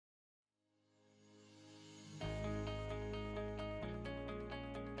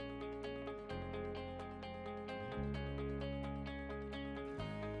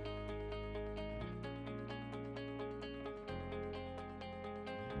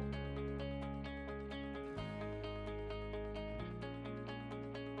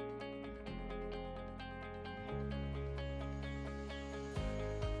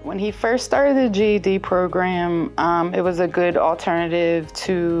When he first started the GED program, it was a good alternative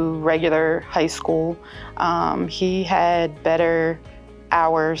to regular high school. He had better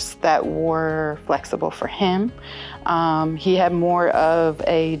hours that were flexible for him. He had more of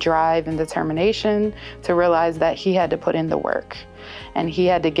a drive and determination to realize that he had to put in the work and he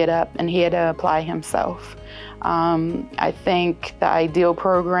had to get up and he had to apply himself. I think the Ideal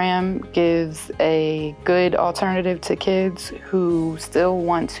program gives a good alternative to kids who still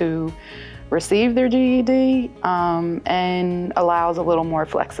want to receive their GED and allows a little more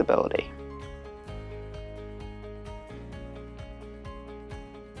flexibility.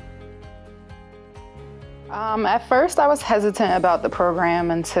 At first I was hesitant about the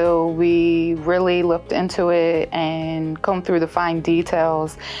program until we really looked into it and combed through the fine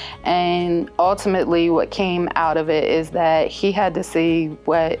details. And ultimately what came out of it is that he had to see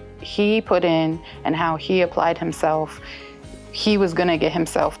what he put in and how he applied himself. He was going to get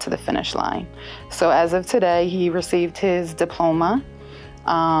himself to the finish line. So as of today, he received his diploma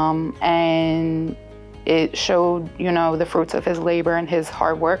and it showed, you know, the fruits of his labor and his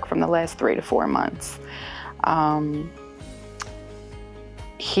hard work from the last 3 to 4 months.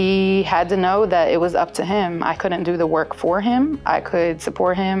 He had to know that it was up to him. I couldn't do the work for him. I could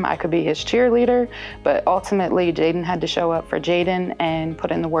support him. I could be his cheerleader, but ultimately Jayden had to show up for Jayden and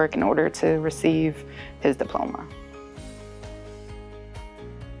put in the work in order to receive his diploma.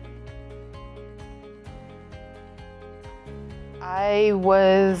 I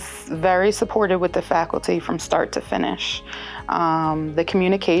was very supportive with the faculty from start to finish. The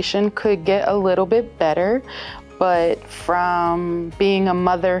communication could get a little bit better, but from being a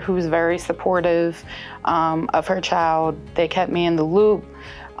mother who's very supportive of her child, they kept me in the loop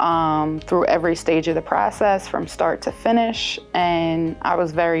through every stage of the process from start to finish, and I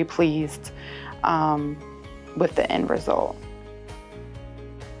was very pleased with the end result.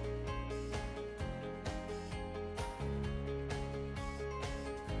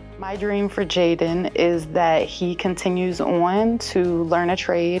 My dream for Jayden is that he continues on to learn a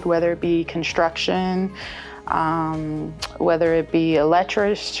trade, whether it be construction, whether it be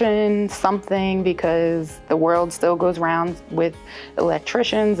electrician, something, because the world still goes around with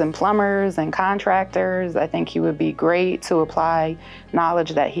electricians and plumbers and contractors. I think he would be great to apply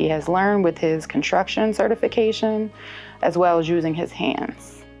knowledge that he has learned with his construction certification, as well as using his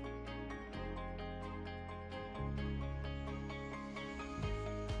hands.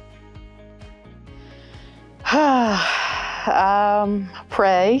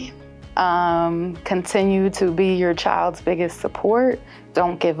 Pray. Continue to be your child's biggest support.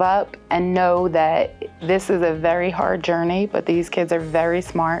 Don't give up, and know that this is a very hard journey, but these kids are very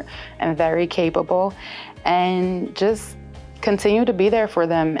smart and very capable, and just continue to be there for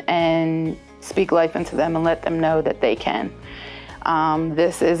them and speak life into them and let them know that they can.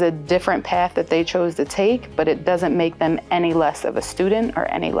 This is a different path that they chose to take, but it doesn't make them any less of a student or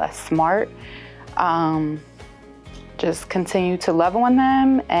any less smart. Just continue to love on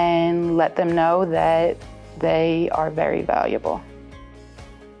them and let them know that they are very valuable.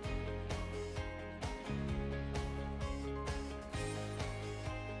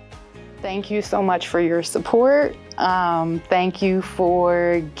 Thank you so much for your support. Thank you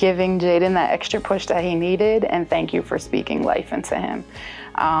for giving Jayden that extra push that he needed, and thank you for speaking life into him.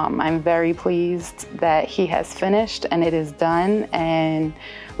 I'm very pleased that he has finished and it is done, and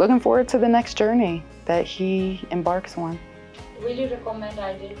looking forward to the next journey that he embarks on. Will you recommend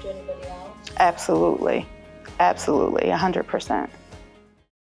Ideal to anybody else? Absolutely, absolutely, 100%.